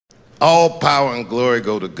All power and glory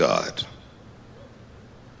go to God.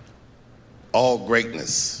 All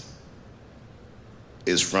greatness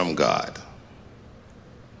is from God.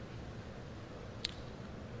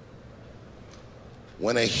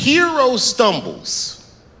 When a hero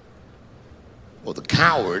stumbles, well, the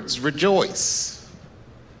cowards rejoice.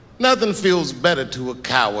 Nothing feels better to a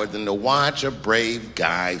coward than to watch a brave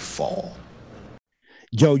guy fall.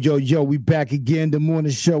 Yo, we back again. The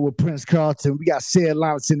morning show with Prince Carlton. We got Sid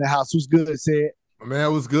Lawrence in the house. What's good, Sid?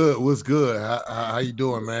 Man, what's good? How you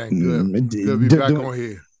doing, man? Good. Good to be back on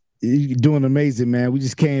here. You're doing amazing, man. We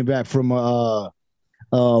just came back from a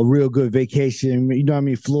real good vacation. You know what I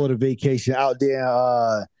mean? Florida vacation out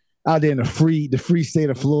there in the free state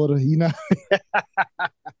of Florida, you know.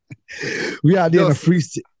 We out there in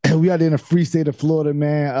the free state of Florida,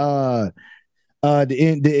 man. The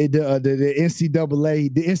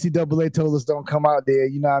NCAA told us don't come out there.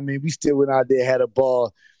 You know what I mean? We still went out there, had a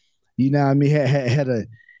ball. You know what I mean?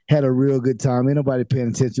 Had a real good time. Ain't nobody paying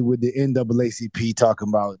attention with the NAACP talking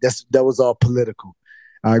about. That was all political.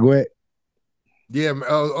 All right, go ahead. Yeah.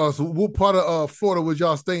 So what part of Florida was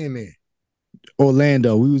y'all staying in?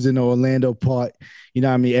 Orlando. We was in the Orlando part. You know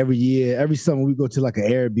what I mean? Every summer we go to like an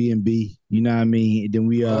Airbnb. You know what I mean? And then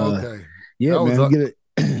we okay. Yeah, that man.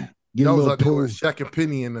 Get that a was little out there with Shaq and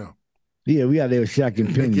Penny in them. Yeah, we out there with Shaq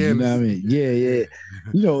and Penny. You know what I mean? Yeah. You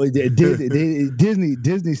know,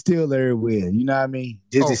 Disney's still everywhere. You know what I mean?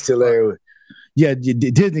 Disney's still everywhere. Yeah,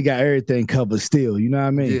 Disney got everything covered still. You know what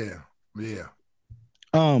I mean? Yeah.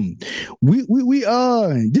 We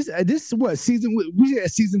this is what season we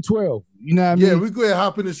at season 12. You know what I mean? Yeah, we go ahead and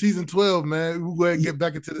hop into season 12, man. We go ahead and get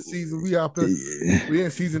back into the season. We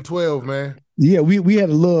in season 12, man. Yeah, we had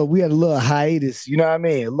a little hiatus. You know what I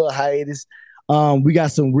mean? A little hiatus. We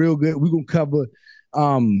got some real good. We're gonna cover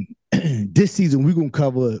this season. We're gonna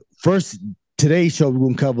cover first today's show. We're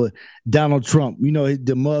gonna cover Donald Trump. You know,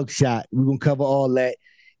 the mugshot. We're gonna cover all that.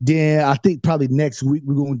 Then I think probably next week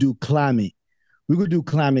we're gonna do climate. We're going to do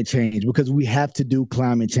climate change because we have to do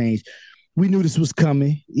climate change. We knew this was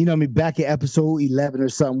coming. You know what I mean? Back in episode 11 or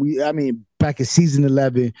something. Back in season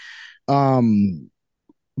 11,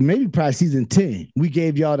 maybe probably season 10, we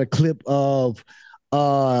gave y'all the clip of,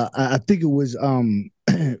 I think it was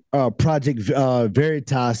Project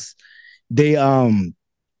Veritas. They had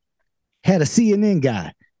a CNN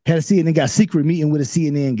guy, secret meeting with a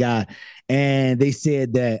CNN guy. And they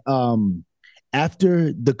said that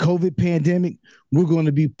after the COVID pandemic, we're going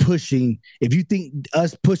to be pushing. If you think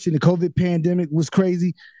us pushing the COVID pandemic was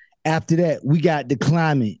crazy, after that, we got the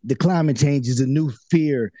climate. The climate change is a new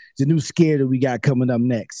fear. It's a new scare that we got coming up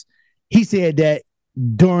next. He said that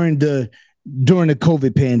during the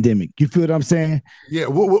COVID pandemic. You feel what I'm saying? Yeah,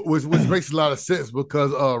 which makes a lot of sense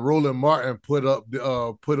because Roland Martin put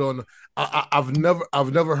on. I've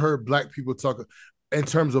never heard black people talk in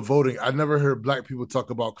terms of voting. I never heard black people talk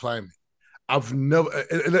about climate. I've never,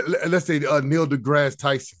 let's say Neil deGrasse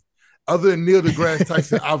Tyson. Other than Neil deGrasse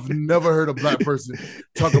Tyson, I've never heard a black person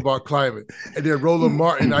talk about climate. And then Roland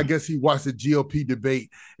Martin, I guess he watched the GOP debate,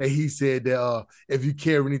 and he said that if you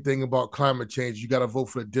care anything about climate change, you got to vote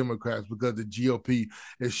for the Democrats because the GOP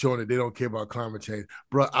is showing that they don't care about climate change.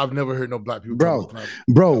 Bro, I've never heard no black people talk about climate.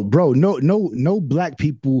 Bro, no black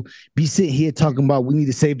people be sitting here talking about we need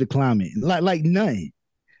to save the climate. Like none.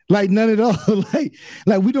 Like none at all.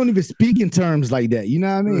 like we don't even speak in terms like that. You know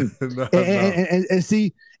what I mean? No. And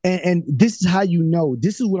see, and this is how you know.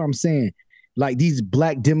 This is what I'm saying. Like these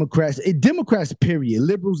black Democrats, Democrats, period,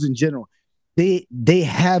 liberals in general, they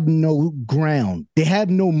have no ground. They have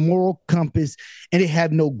no moral compass, and they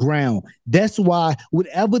have no ground. That's why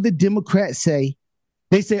whatever the Democrats say,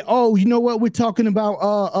 they say, "Oh, you know what? We're talking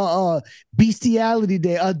about bestiality.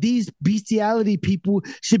 These bestiality people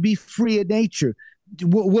should be free of nature."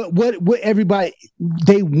 What everybody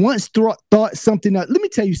they once thought something else. Let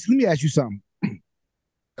me ask you something.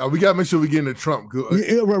 We gotta make sure we get into Trump.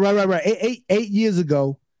 Right. 8 years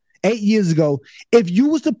ago, if you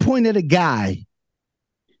was to point at a guy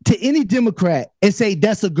to any Democrat and say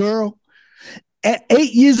that's a girl,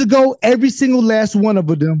 8 years ago, every single last one of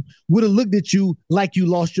them would have looked at you like you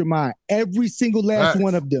lost your mind. Every single last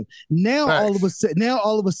one of them. Now all of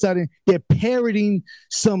a sudden, they're parroting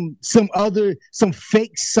some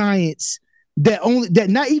fake science that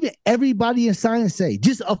not even everybody in science say.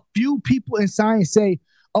 Just a few people in science say,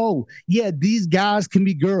 "Oh yeah, these guys can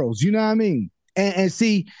be girls." You know what I mean? And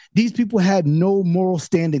see, these people have no moral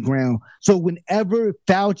standing ground. So whenever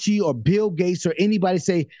Fauci or Bill Gates or anybody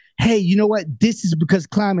say, "Hey, you know what? This is because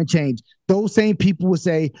climate change," those same people will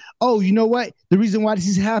say, "Oh, you know what? The reason why this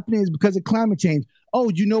is happening is because of climate change. Oh,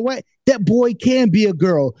 you know what? that boy can be a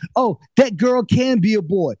girl. Oh, that girl can be a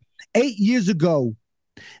boy. 8 years ago,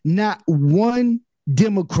 not one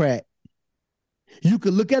Democrat, you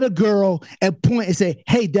could look at a girl and point and say,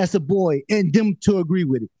 hey, that's a boy, and them to agree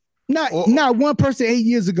with it. Not one person 8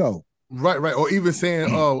 years ago. Right. Or even saying,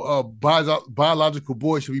 biological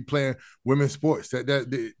boys should be playing women's sports.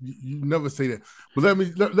 That you never say that. But let me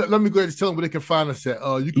go ahead and tell them where they can find us at.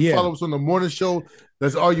 You can follow us on the morning show.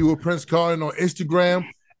 Let's Argue with Prince Carlton on Instagram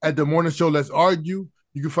at the morning show. Let's Argue.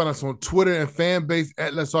 You can find us on Twitter and fan base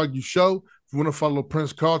at Let's Argue Show. If you want to follow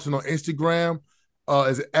Prince Carlton on Instagram,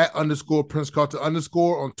 is at _Prince Carlton _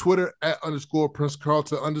 on Twitter at _Prince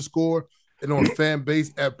Carlton _ and on fan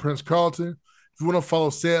base at Prince Carlton. If you want to follow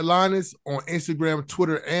Said Linus on Instagram,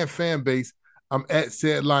 Twitter, and fan base, I'm at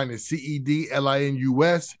Said Linus,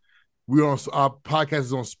 CEDLINUS. We're on our podcast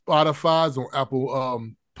is on Spotify, it's on Apple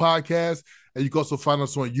Podcasts, and you can also find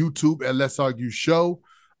us on YouTube at Let's Argue Show.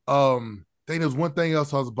 I think there's one thing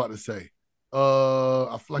else I was about to say.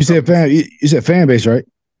 I feel like you said fan base, right?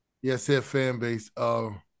 Yeah, I said fan base.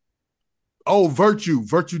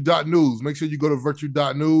 Virtue.news. Make sure you go to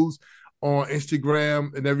virtue.news on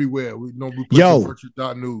Instagram and everywhere. We put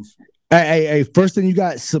virtue.news. Hey, first thing you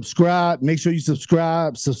got, subscribe. Make sure you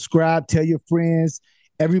subscribe. Tell your friends.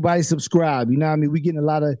 Everybody subscribe. You know what I mean? We getting a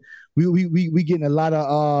lot of we getting a lot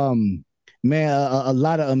of a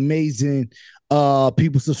lot of amazing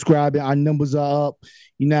people subscribing. Our numbers are up.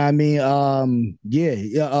 You know what I mean?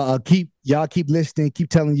 Keep listening, keep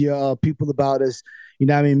telling your people about us. You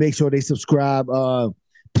know what I mean? Make sure they subscribe.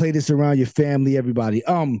 Play this around your family, everybody.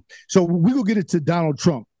 So we will get into Donald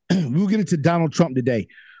Trump. We'll get into Donald Trump today.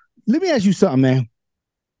 Let me ask you something, man.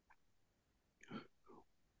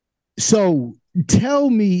 So tell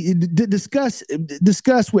me, discuss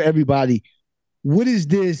with everybody, what is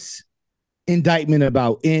this indictment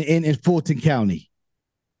about in Fulton County?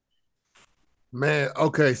 Man,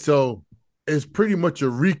 okay, so it's pretty much a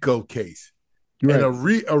RICO case. Right. And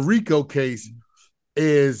a RICO case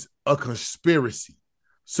is a conspiracy.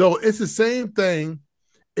 So it's the same thing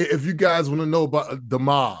if you guys want to know about the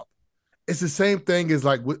mob. It's the same thing as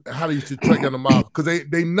like how they used to track down the mob, because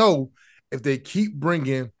they know if they keep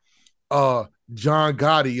bringing John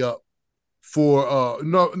Gotti up for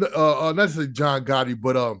not necessarily John Gotti,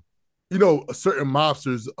 but certain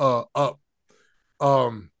mobsters up,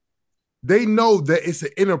 they know that it's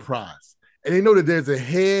an enterprise, and they know that there's a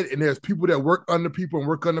head and there's people that work under people and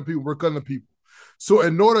work under people. So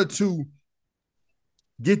in order to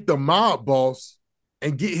get the mob boss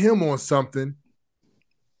and get him on something,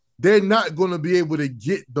 they're not going to be able to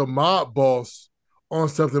get the mob boss on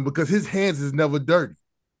something because his hands is never dirty.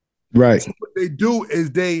 Right. So what they do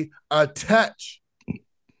is they attach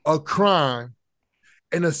a crime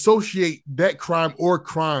and associate that crime or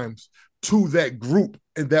crimes to that group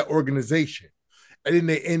and that organization. And then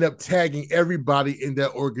they end up tagging everybody in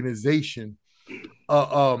that organization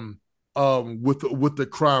with the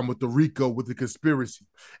crime, with the RICO, with the conspiracy.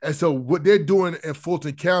 And so what they're doing in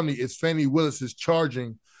Fulton County is Fannie Willis is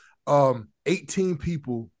charging 18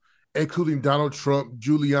 people, including Donald Trump,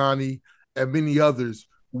 Giuliani, and many others,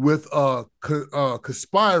 with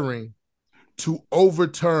conspiring to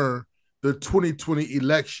overturn the 2020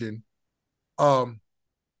 election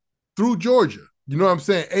through Georgia. You know what I'm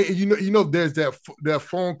saying? And you know, there's that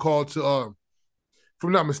phone call to if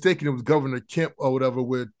I'm not mistaken, it was Governor Kemp or whatever,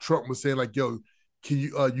 where Trump was saying like, "Yo, can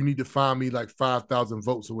you need to find me like 5,000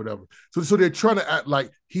 votes or whatever." So they're trying to act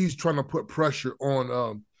like he's trying to put pressure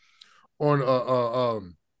on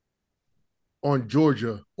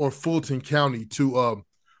Georgia or Fulton County to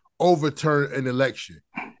overturn an election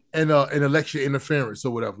and an election interference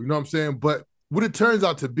or whatever. You know what I'm saying? But what it turns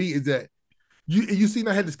out to be is that you seen,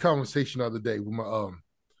 I had this conversation the other day with my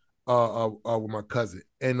cousin,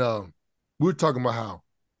 and we were talking about how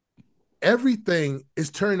everything is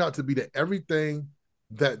turning out to be that everything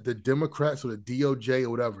that the Democrats or the DOJ or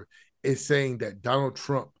whatever is saying that Donald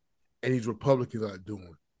Trump and these Republicans are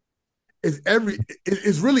doing is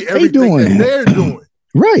really everything that they're doing.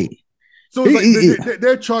 Right. So it's like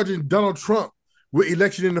they're charging Donald Trump with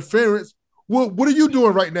election interference. Well, what are you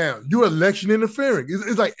doing right now? You're election interfering.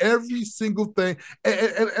 It's like every single thing.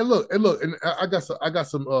 And look, and I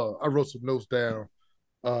wrote some notes down.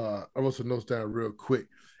 I wrote some notes down real quick.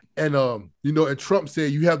 And and Trump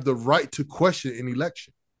said you have the right to question an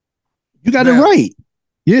election. You got it right.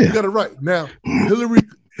 Yeah. You got it right. Now,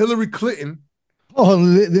 Hillary Clinton. Oh,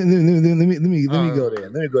 let me go there.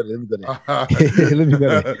 Let me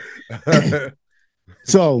go there.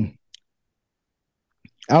 So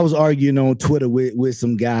I was arguing on Twitter with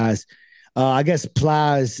some guys. I guess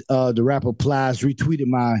Plies, the rapper Plies, retweeted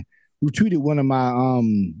retweeted one of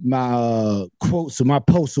my quotes or my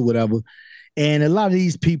posts or whatever, and a lot of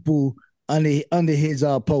these people under his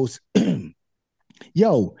post,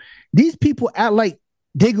 yo, these people act like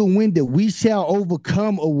they gonna win the We Shall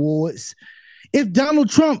Overcome awards if Donald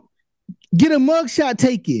Trump get a mugshot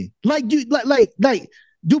taken. Like,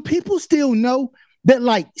 do people still know that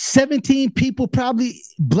like 17 people, probably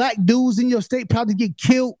black dudes in your state, probably get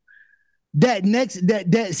killed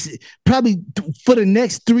that's probably for the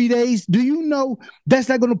next 3 days? Do you know that's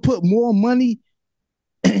not going to put more money?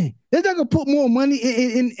 They're not going to put more money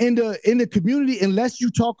in the community unless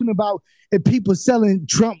you're talking about people selling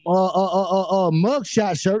Trump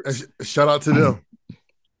mugshot shirts. Shout out to them.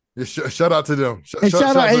 Shout out to them. Shout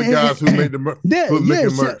out to the guys who made the merch.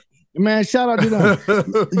 Man, shout out to them.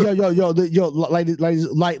 yo,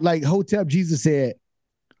 like Hotep Jesus said.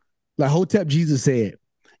 Like Hotep Jesus said,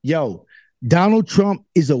 yo, Donald Trump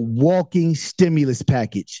is a walking stimulus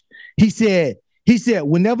package. He said,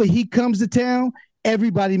 whenever he comes to town,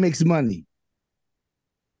 everybody makes money.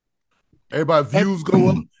 Everybody views go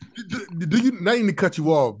up. Do you, not even to cut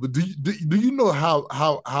you off, but do you know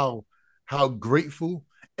how grateful,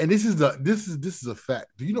 and this is a fact.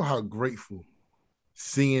 Do you know how grateful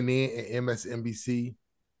CNN and MSNBC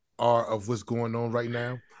are of what's going on right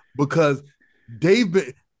now? Because they've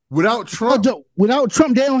been without Trump. Without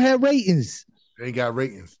Trump, they don't have ratings. They ain't got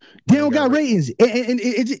ratings. They don't got ratings. And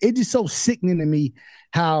it's just so sickening to me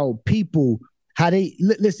how people, how they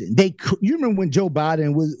listen. You remember when Joe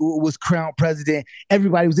Biden was crowned president?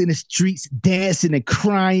 Everybody was in the streets dancing and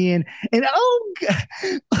crying, and oh God,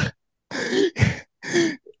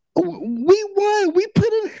 we won. We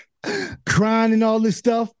put in crying and all this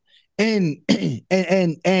stuff, and you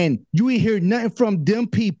ain't hear nothing from them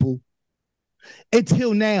people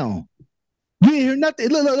until now. You ain't hear nothing.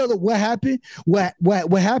 Look, what happened? What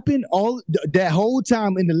happened all that whole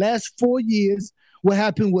time in the last 4 years? What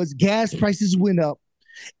happened was gas prices went up,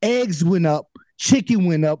 eggs went up, chicken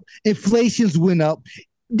went up, inflations went up.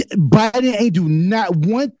 Biden ain't do not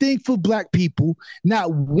one thing for black people,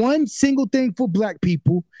 not one single thing for black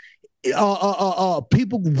people.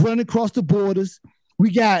 People run across the borders.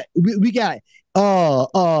 We got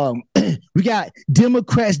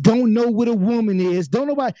Democrats don't know what a woman is. Don't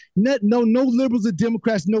nobody, no liberals or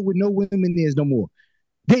Democrats know what no women is no more.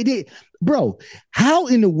 They, bro, how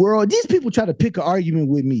in the world these people try to pick an argument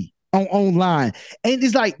with me online? And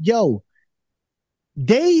it's like, yo,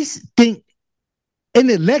 they think an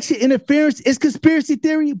election interference is conspiracy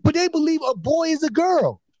theory, but they believe a boy is a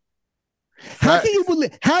girl. How can you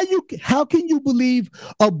believe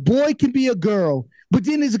a boy can be a girl, but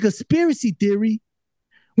then there's a conspiracy theory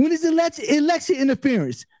when it's election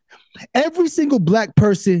interference? Every single black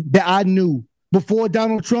person that I knew before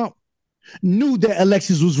Donald Trump knew that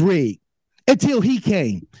elections was rigged until he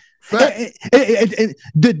came. The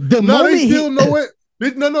no, they still know it.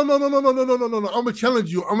 No. I'm gonna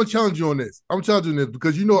challenge you. I'm gonna challenge you on this. I'm challenging this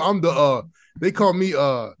because you know I'm the they call me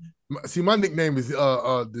see my nickname is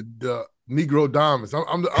the Negro Diamonds.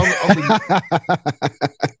 I'm the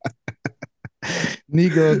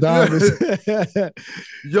Negro Diamonds.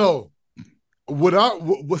 Yo, what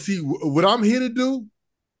I'm here to do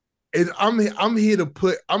is I'm making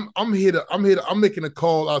a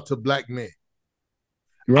call out to black men.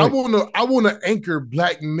 Right. I wanna anchor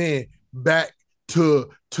black men back to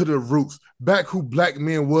the roots, back who black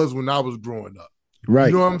men was when I was growing up. Right.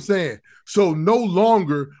 You know what I'm saying? So no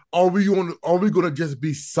longer are we gonna just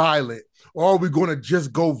be silent, or are we gonna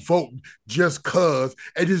just go vote just cause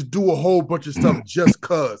and just do a whole bunch of stuff just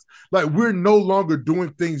cause? Like, we're no longer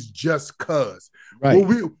doing things just cause. Right.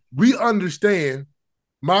 Well, we understand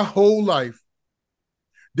my whole life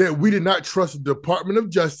that we did not trust the Department of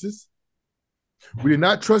Justice. We did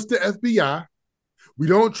not trust the FBI. We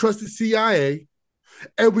don't trust the CIA.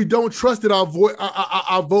 And we don't trust that our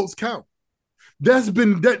votes count. That's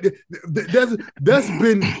been solid.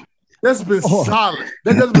 That's been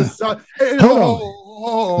solid.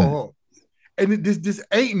 And this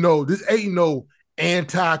ain't no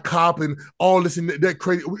anti-cop and all this and that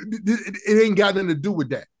crazy. It ain't got nothing to do with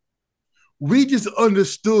that. We just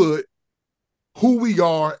understood who we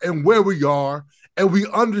are and where we are, and we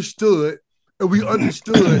understood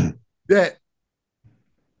that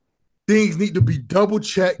things need to be double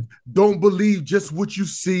checked. Don't believe just what you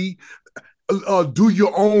see. Do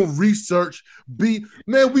your own research. We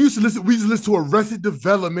used to listen to Arrested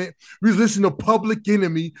Development. We used to listen to Public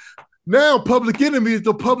Enemy. Now Public Enemy is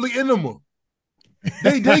the public enema.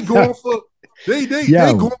 They going for they going, you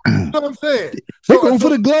know what I'm saying? They're going for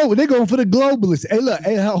the globe. They're going for the globalists. Hey, look,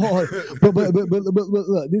 but look,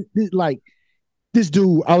 like this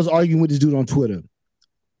dude, I was arguing with this dude on Twitter.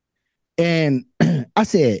 And I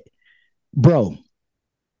said, bro,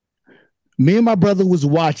 me and my brother was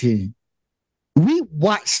watching. We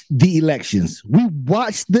watched the elections. We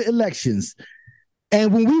watched the elections.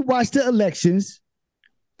 And when we watched the elections,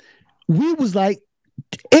 we was like,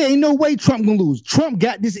 ain't no way Trump gonna lose. Trump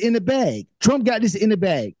got this in the bag. Trump got this in the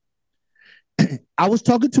bag. I was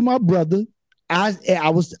talking to my brother. I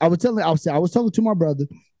was talking to my brother,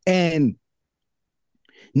 and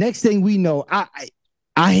next thing we know,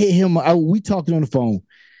 I hit him. We talking on the phone.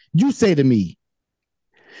 You say to me,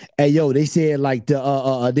 "Hey, yo," they said like they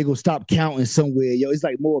gonna stop counting somewhere. Yo, it's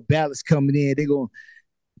like more ballots coming in. They go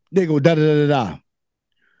da da da da da.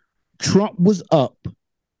 Trump was up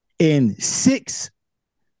in 6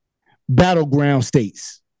 battleground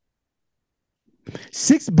states.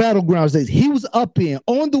 6 battleground states. He was up in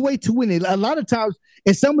on the way to winning. A lot of times,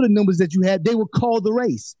 in some of the numbers that you had, they would call the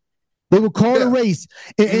race. They would call the race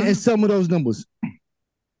in some of those numbers.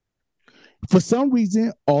 For some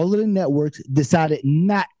reason, all of the networks decided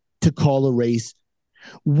not to call a race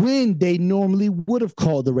when they normally would have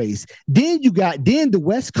called the race. Then the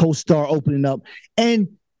West Coast start opening up, and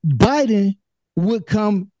Biden would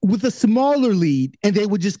come with a smaller lead, and they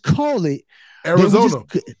would just call it Arizona.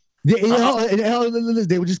 They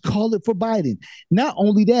would just call it for Biden. Not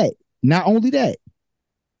only that,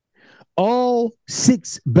 all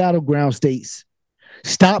 6 battleground states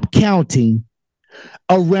stopped counting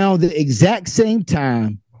around the exact same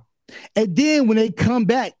time. And then when they come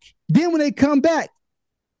back,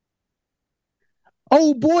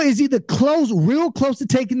 old boy is either real close to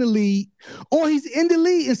taking the lead, or he's in the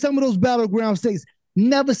lead in some of those battleground states.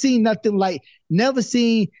 Never seen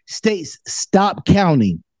states stop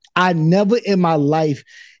counting. I never in my life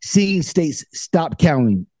seen states stop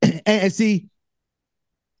counting. and see,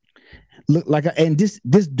 look like, and this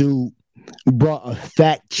dude brought a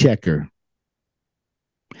fact checker.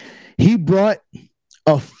 He brought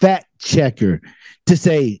a fact checker to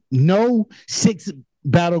say no 6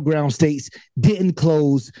 battleground states didn't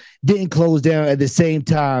close down at the same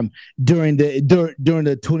time during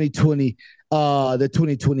the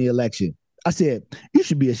 2020 election. I said, you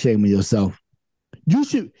should be ashamed of yourself. You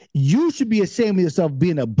should be ashamed of yourself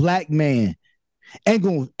being a black man and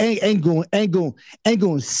going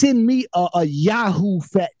send me a Yahoo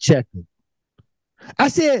fact checker. I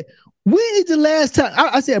said, when is the last time?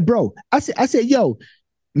 I said, bro, I said, yo,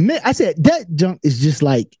 man, I said, that junk is just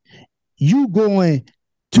like you going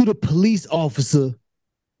to the police officer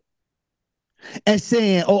and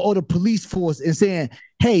saying, or the police force and saying,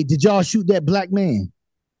 hey, did y'all shoot that black man?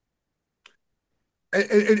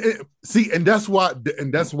 And that's why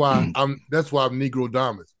I'm Negro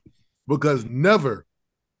Diamonds, because never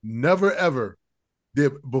ever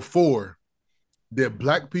did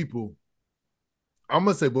black people. I'm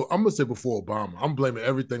gonna say before Obama. I'm blaming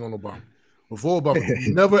everything on Obama. Before Obama,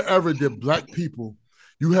 never ever did black people.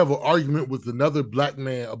 You have an argument with another black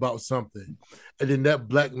man about something, and then that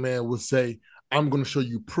black man will say, "I'm going to show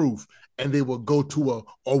you proof," and they will go to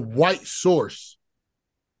a white source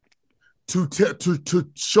to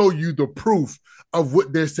show you the proof of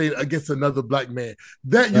what they're saying against another black man.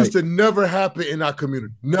 That used to never happen in our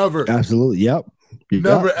community. Never. Absolutely. Yep.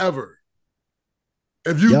 Never ever.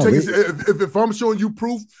 If you if I'm showing you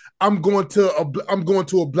proof, I'm going to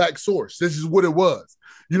a black source. This is what it was.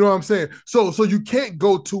 You know what I'm saying? So you can't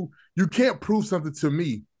prove something to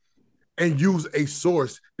me and use a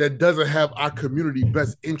source that doesn't have our community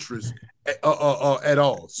best interest at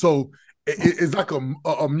all. So it's like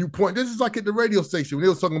a mute point. This is like at the radio station when they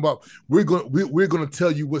were talking about we're going to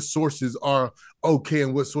tell you what sources are okay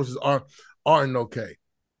and what sources aren't okay.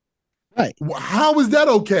 Right? How is that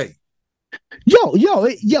okay? Yo,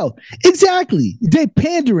 exactly. They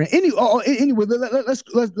pandering. Anyway, let's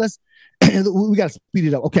we gotta speed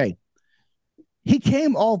it up. Okay. He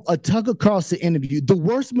came off a Tucker Carlson interview. The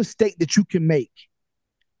worst mistake that you can make.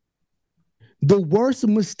 The worst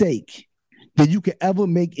mistake that you can ever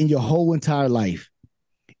make in your whole entire life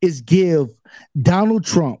is give Donald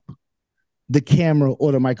Trump the camera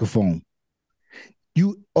or the microphone.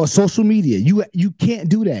 Or social media. You can't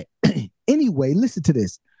do that. Anyway, listen to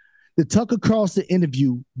this. The Tucker Carlson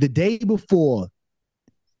interview the day before,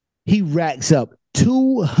 he racks up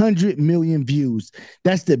 200 million views.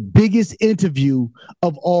 That's the biggest interview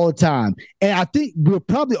of all time. And I think we're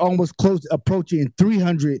probably almost close to approaching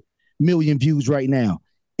 300 million views right now.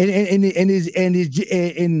 And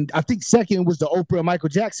I think second was the Oprah and Michael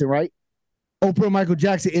Jackson, right? Oprah and Michael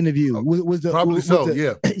Jackson interview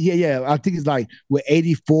yeah. Yeah. I think it's like with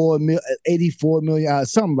 84 million,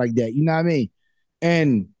 something like that. You know what I mean?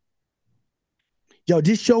 And Yo,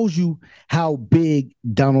 this shows you how big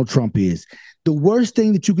Donald Trump is. The worst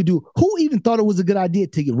thing that you could do, who even thought it was a good idea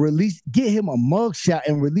to get him a mugshot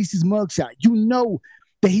and release his mugshot? You know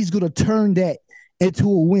that he's gonna turn that into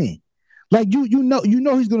a win. Like you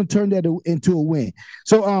know he's gonna turn that into a win.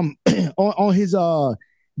 So on his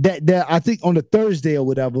that I think on the Thursday or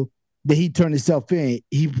whatever that he turned himself in,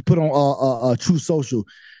 he put on True Social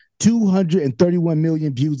 231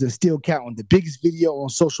 million views and still counting. The biggest video on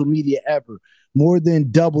social media ever, more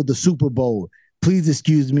than double the Super Bowl. Please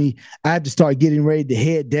excuse me. I have to start getting ready to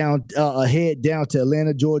head down to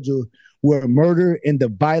Atlanta, Georgia, where murder and the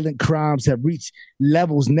violent crimes have reached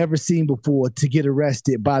levels never seen before to get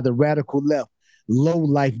arrested by the radical left,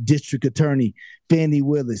 low-life district attorney, Fannie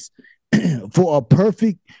Willis, for a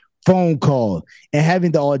perfect phone call and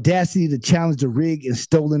having the audacity to challenge the rigged and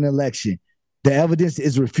stolen election. The evidence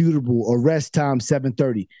is refutable. Arrest time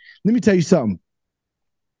 7:30. Let me tell you something.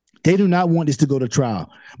 They do not want this to go to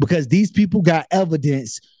trial because these people got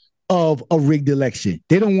evidence of a rigged election.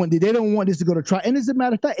 They don't want this to go to trial. And as a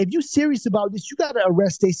matter of fact, if you're serious about this, you got to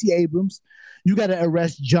arrest Stacey Abrams. You got to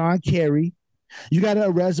arrest John Kerry. You got to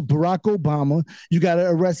arrest Barack Obama. You got to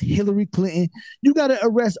arrest Hillary Clinton. You got to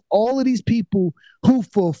arrest all of these people who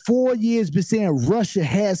for 4 years been saying Russia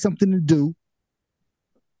has something to do.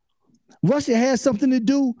 Russia has something to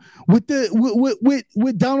do with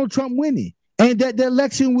with Donald Trump winning and that the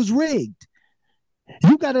election was rigged.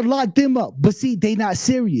 You got to lock them up. But see, they not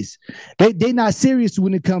serious. They not serious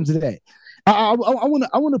when it comes to that. I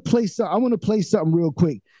want to play something. I want to play something real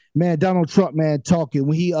quick. Man, Donald Trump, man, talking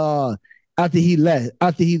when he after he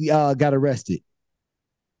got arrested.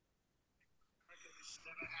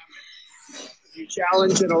 If you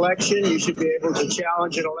challenge an election, you should be able to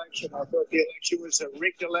challenge an election. I thought the election was a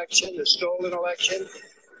rigged election, a stolen election.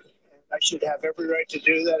 I should have every right to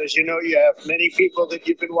do that. As you know, you have many people that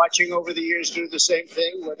you've been watching over the years do the same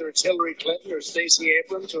thing, whether it's Hillary Clinton or Stacey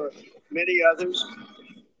Abrams or many others.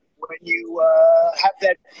 When you have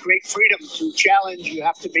that great freedom to challenge, you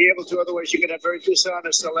have to be able to. Otherwise, you're going to have very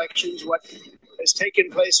dishonest elections. What has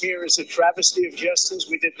taken place here is a travesty of justice.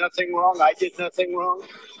 We did nothing wrong. I did nothing wrong.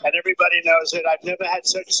 And everybody knows it. I've never had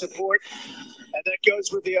such support. And that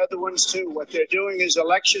goes with the other ones, too. What they're doing is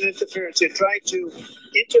election interference. They're trying to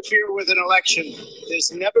interfere with an election.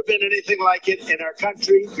 There's never been anything like it in our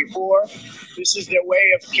country before. This is their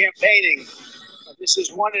way of campaigning. This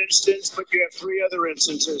is one instance, but you have 3 other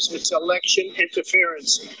instances. It's election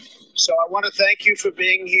interference. So I want to thank you for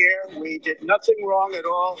being here. We did nothing wrong at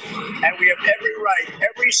all. And we have every right,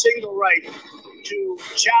 every single right to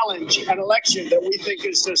challenge an election that we think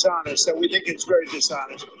is dishonest, that we think is very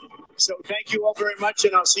dishonest. So thank you all very much,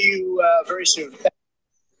 and I'll see you very soon.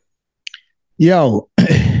 Yo.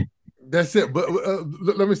 That's it. But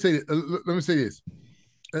let me say this.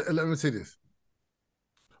 Let me say this.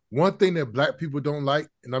 One thing that black people don't like,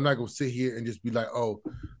 and I'm not going to sit here and just be like, oh,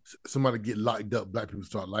 somebody get locked up, black people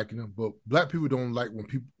start liking them. But black people don't like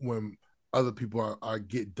when other people are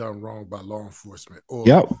get done wrong by law enforcement or,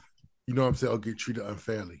 you know what I'm saying, or get treated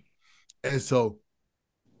unfairly. And so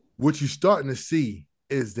what you're starting to see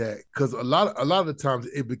is that because a lot of the times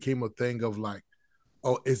it became a thing of like,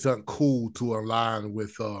 oh, it's uncool to align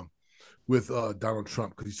with Donald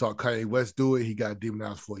Trump because you saw Kanye West do it, he got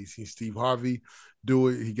demonized for it. You seen Steve Harvey do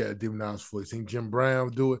it, he got demonized for it. You seen Jim Brown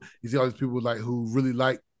do it. You see all these people like who really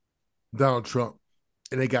like Donald Trump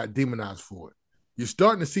and they got demonized for it. You're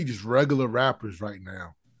starting to see just regular rappers right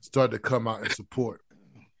now start to come out and support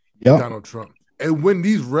Donald Trump. And when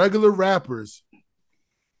these regular rappers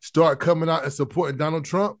start coming out and supporting Donald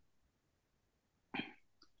Trump,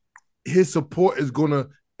 his support is gonna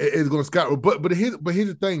skyrocket. But here's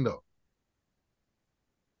the thing though.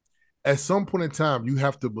 At some point in time, you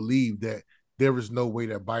have to believe that there is no way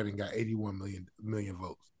that Biden got 81 million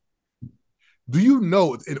votes. Do you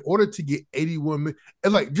know in order to get 81 million,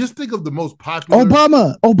 and like just think of the most popular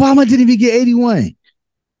Obama didn't even get 81.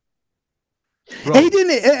 Bro. And he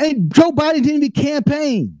didn't, and Joe Biden didn't even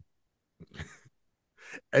campaign.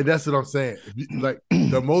 And that's what I'm saying. Like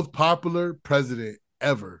the most popular president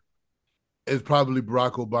ever is probably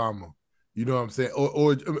Barack Obama. You know what I'm saying?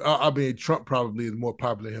 Or I mean, Trump probably is more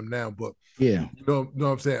popular than him now, but yeah, you know what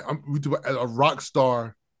I'm saying? We talk about a rock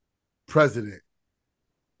star president,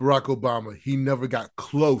 Barack Obama. He never got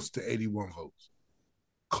close to 81 votes.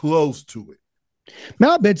 Close to it.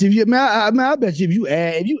 Man, I bet you if you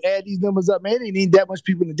add these numbers up, man, it ain't even that much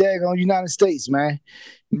people in the daggone United States, man.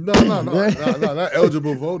 No, not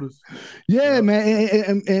eligible voters. Yeah,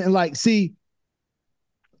 man, and like, see,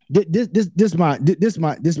 this my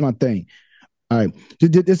thing. All right,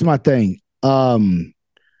 this is my thing.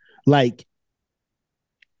 Like,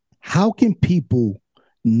 How can people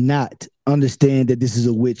not understand that this is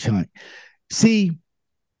a witch hunt? See,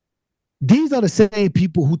 these are the same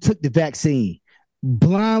people who took the vaccine,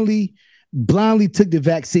 blindly took the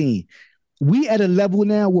vaccine. We at a level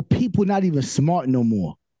now where people not even smart no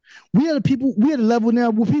more. We at a level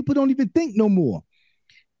now where people don't even think no more.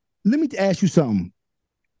 Let me ask you something.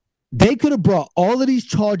 They could have brought all of these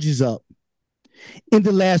charges up in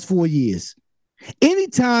the last 4 years.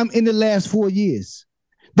 Anytime in the last 4 years,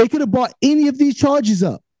 they could have brought any of these charges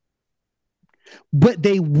up. But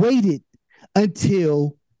they waited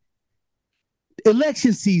until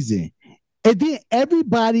election season. And then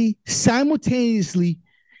everybody simultaneously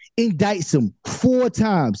indicts them 4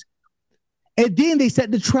 times. And then they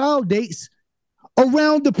set the trial dates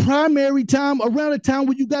around the primary time, around the time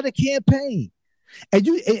when you got a campaign. And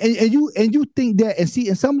you think that, and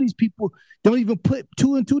some of these people don't even put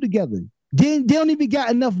 2 and 2 together. They don't even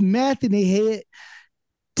got enough math in their head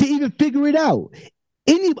to even figure it out.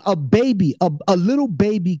 A little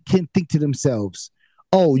baby can think to themselves,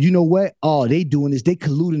 oh, you know what? Oh, they doing this. They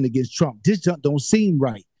colluding against Trump. This don't seem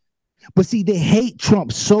right. But see, they hate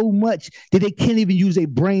Trump so much that they can't even use their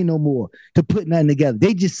brain no more to put nothing together.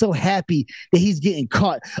 They just so happy that he's getting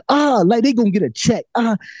caught. Like they gonna get a check.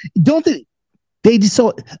 Don't they? They just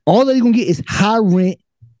so all they're gonna get is high rent,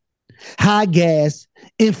 high gas,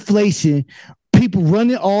 inflation, people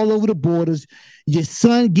running all over the borders. Your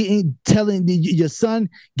son getting called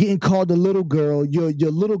a little girl. Your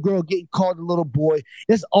little girl getting called a little boy.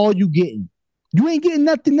 That's all you getting. You ain't getting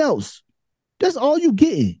nothing else. That's all you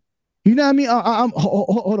getting. You know what I mean?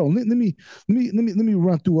 Hold on. Let me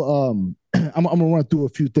run through. I'm gonna run through a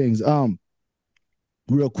few things.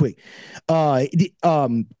 Real quick. Probably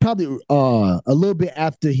a little bit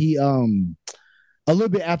after he went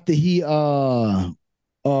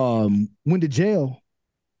to jail,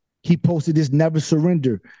 he posted this Never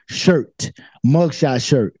Surrender shirt, mugshot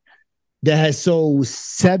shirt that has sold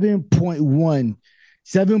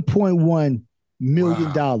 $7.1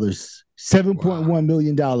 million. Wow. $7.1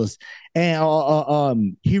 million.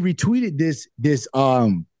 And he retweeted this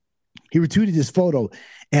photo.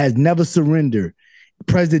 It has Never Surrender,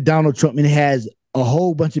 President Donald Trump, and it has a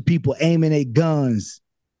whole bunch of people aiming their guns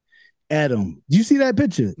at him. Do you see that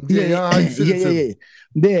picture? Yeah.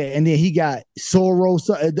 And then he got Soros.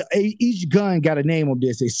 Each gun got a name on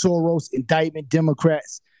this. Say Soros, indictment,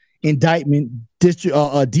 Democrats, indictment, district,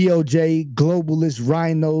 DOJ, globalists,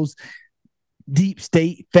 rhinos, deep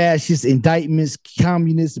state, fascists, indictments,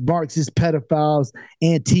 communists, Marxists, pedophiles,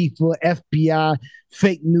 Antifa, FBI,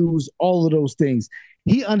 fake news, all of those things.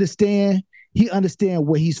 He understand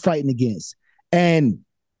what he's fighting against. And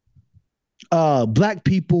black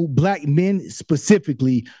people, black men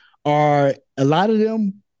specifically, are a lot of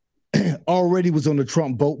them already was on the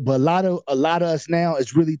Trump boat, but a lot of us now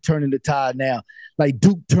is really turning the tide now. Like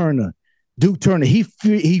Duke Turner,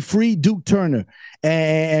 he freed Duke Turner,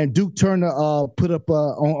 and Duke Turner put up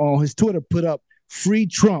on his Twitter, put up free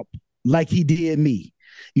Trump like he did me.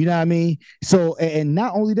 You know what I mean? So, and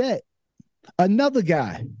not only that, another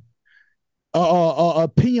guy,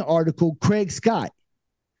 opinion article, Craig Scott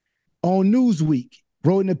on Newsweek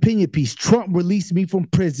wrote an opinion piece. Trump released me from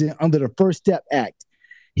prison under the First Step Act.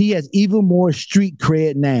 He has even more street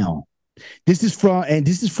cred now. This is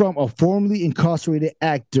from a formerly incarcerated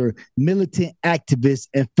actor, militant activist,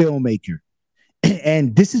 and filmmaker.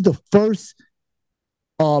 And this is the first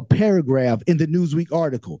paragraph in the Newsweek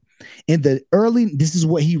article. This is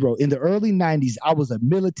what he wrote. In the early 90s, I was a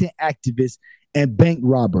militant activist and bank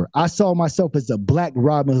robber. I saw myself as a black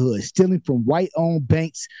Robin Hood, stealing from white-owned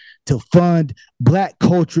banks to fund black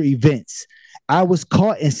culture events. I was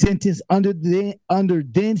caught and sentenced under then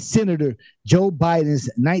Senator Joe Biden's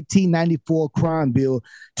 1994 crime bill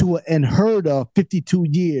to an unheard of 52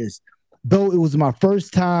 years. Though it was my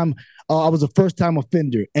first time, I was a first-time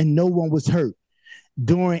offender, and no one was hurt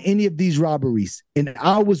during any of these robberies. And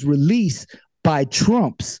I was released by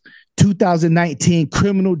Trump's 2019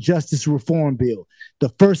 Criminal Justice Reform Bill, the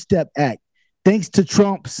First Step Act, thanks to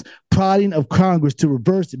Trump's prodding of Congress to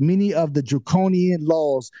reverse many of the draconian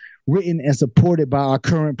laws written and supported by our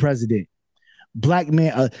current president. Black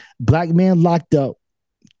man locked up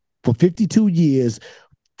for 52 years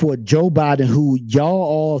for Joe Biden, who y'all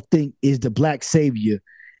all think is the black savior,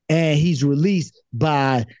 and he's released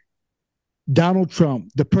by Donald Trump,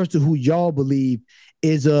 the person who y'all believe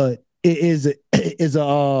is a racist.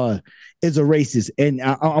 And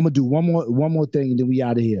I'm gonna do one more thing, and then we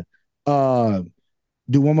out of here.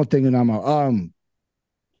 Do one more thing, and I'm out.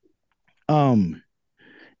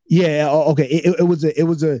 Yeah, okay.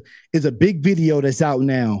 It's a big video that's out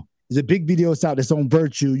now. It's a big video that's out that's on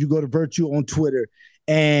Virtue. You go to Virtue on Twitter,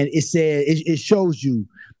 and it shows you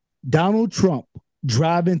Donald Trump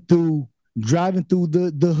driving through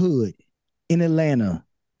the hood in Atlanta,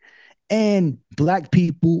 and black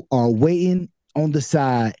people are waiting on the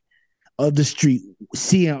side of the street,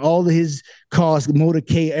 seeing all of his cars,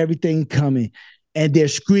 motorcade, everything coming, and they're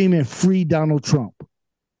screaming, "Free Donald Trump."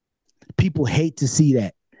 People hate to see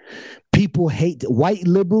that. White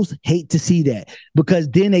liberals hate to see that, because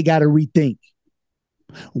then they got to rethink.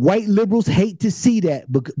 White liberals hate to see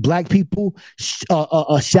that, but black people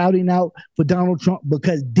are shouting out for Donald Trump,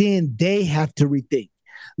 because then they have to rethink.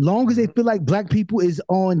 Long as they feel like black people is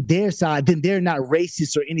on their side, then they're not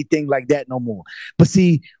racist or anything like that no more. But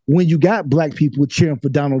see, when you got black people cheering for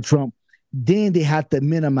Donald Trump, then they have to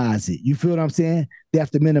minimize it. You feel what I'm saying? They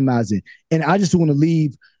have to minimize it. And I just want to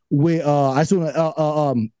leave with I just want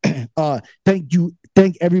to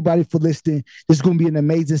thank everybody for listening. This is going to be an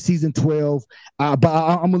amazing season 12. But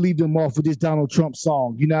I'm gonna leave them off with this Donald Trump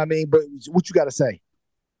song. You know what I mean? But what you got to say?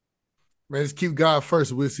 Man, just keep God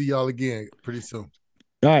first. We'll see y'all again pretty soon.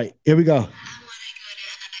 All right, here we go.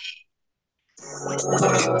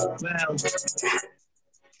 Wow.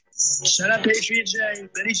 Shout out Patriot J,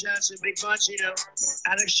 Benny Johnson, Big Bonchino,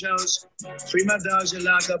 Alex Jones, free my dogs and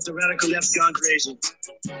lock up the radical left gone crazy.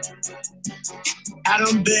 I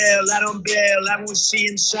don't bail, I won't see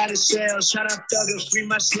inside a cell. Shout out Thugger, free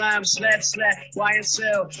my slime, slat,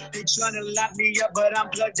 YSL. They trying to lock me up, but I'm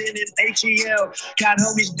plugged in ATL. Got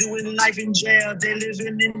homies doing life in jail, they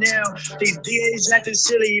living in hell. These DAs acting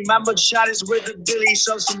silly, my mugshot is worth a billy.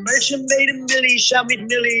 So some merchant made a milli, shot me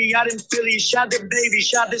Millie out in Philly. Shot the baby,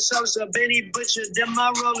 shot the Sosa, Benny Butcher, them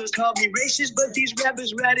my rollers. Called me racist, but these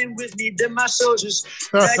rappers riding with me, them my soldiers.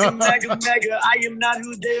 Mega, I am not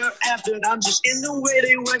who they are after. I'm just in the way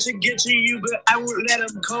they want to get to you, but I won't let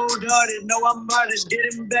them cold-hearted. No, I'm artist,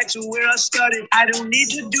 getting back to where I started. I don't need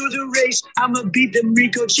to do the race, I'ma beat them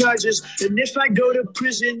Rico charges. And if I go to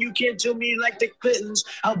prison, you can't do me like the Clintons.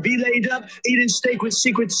 I'll be laid up, eating steak with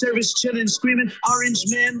Secret Service, chilling, screaming, Orange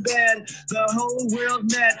Man bad. The whole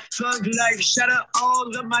world mad, thug life. Shout out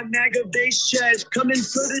all of my MAGA base chats. Coming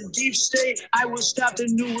for the deep state, I will stop the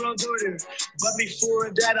New World Order. But before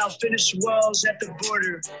that, I'll finish walls at the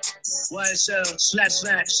border. YSL, //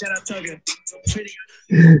 shout out Tugger.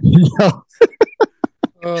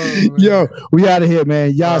 Yo, we out of here,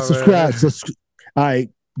 man. Y'all subscribe. All right,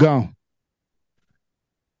 go.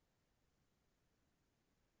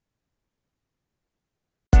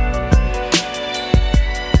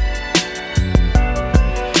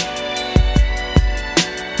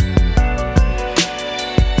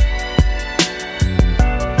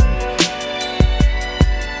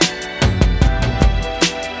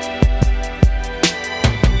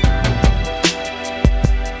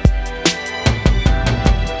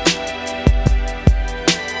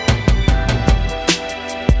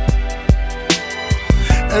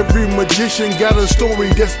 Every magician got a story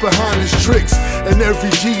that's behind his tricks, and every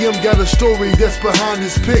GM got a story that's behind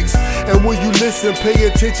his picks. And when you listen, pay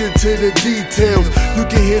attention to the details. You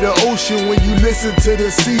can hear the ocean when you listen to the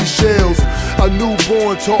seashells. A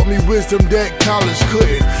newborn taught me wisdom that college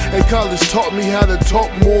couldn't, and college taught me how to talk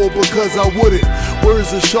more because I wouldn't.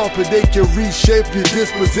 Words are sharper, they can reshape your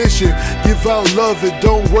disposition. Give out love and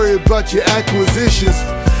don't worry about your acquisitions.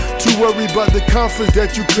 Too worried about the conference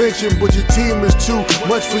that you clinching, but your team is too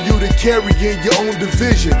much for you to carry in your own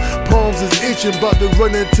division. Palms is itching, about to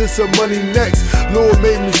run into some money next. Lord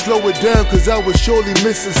made me slow it down, cause I was surely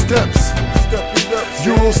missing steps.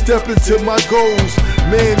 You don't step into my goals.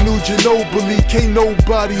 Man, New Ginobili, can't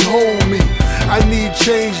nobody hold me. I need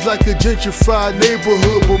change like a gentrified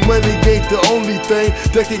neighborhood, but money ain't the only thing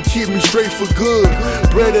that can keep me straight for good.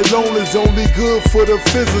 Bread alone is only good for the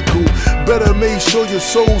physical. Better make sure your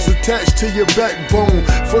soul's attached to your backbone.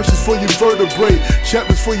 Verses for your vertebrae,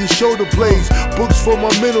 chapters for your shoulder blades, books for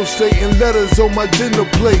my mental state, and letters on my dinner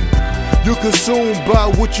plate. You consume by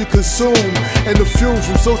what you consume, and the fumes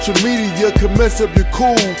from social media can mess up your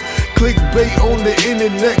cool. Clickbait on the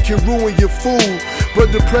internet can ruin your food,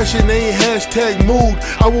 but depression ain't hashtag mood.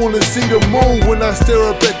 I wanna see the moon when I stare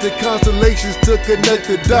up at the constellations to connect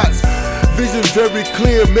the dots. Vision very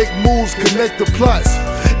clear, make moves, connect the plots,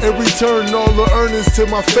 and return all the earnings to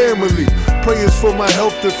my family. Prayers for my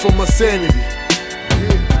health and for my sanity.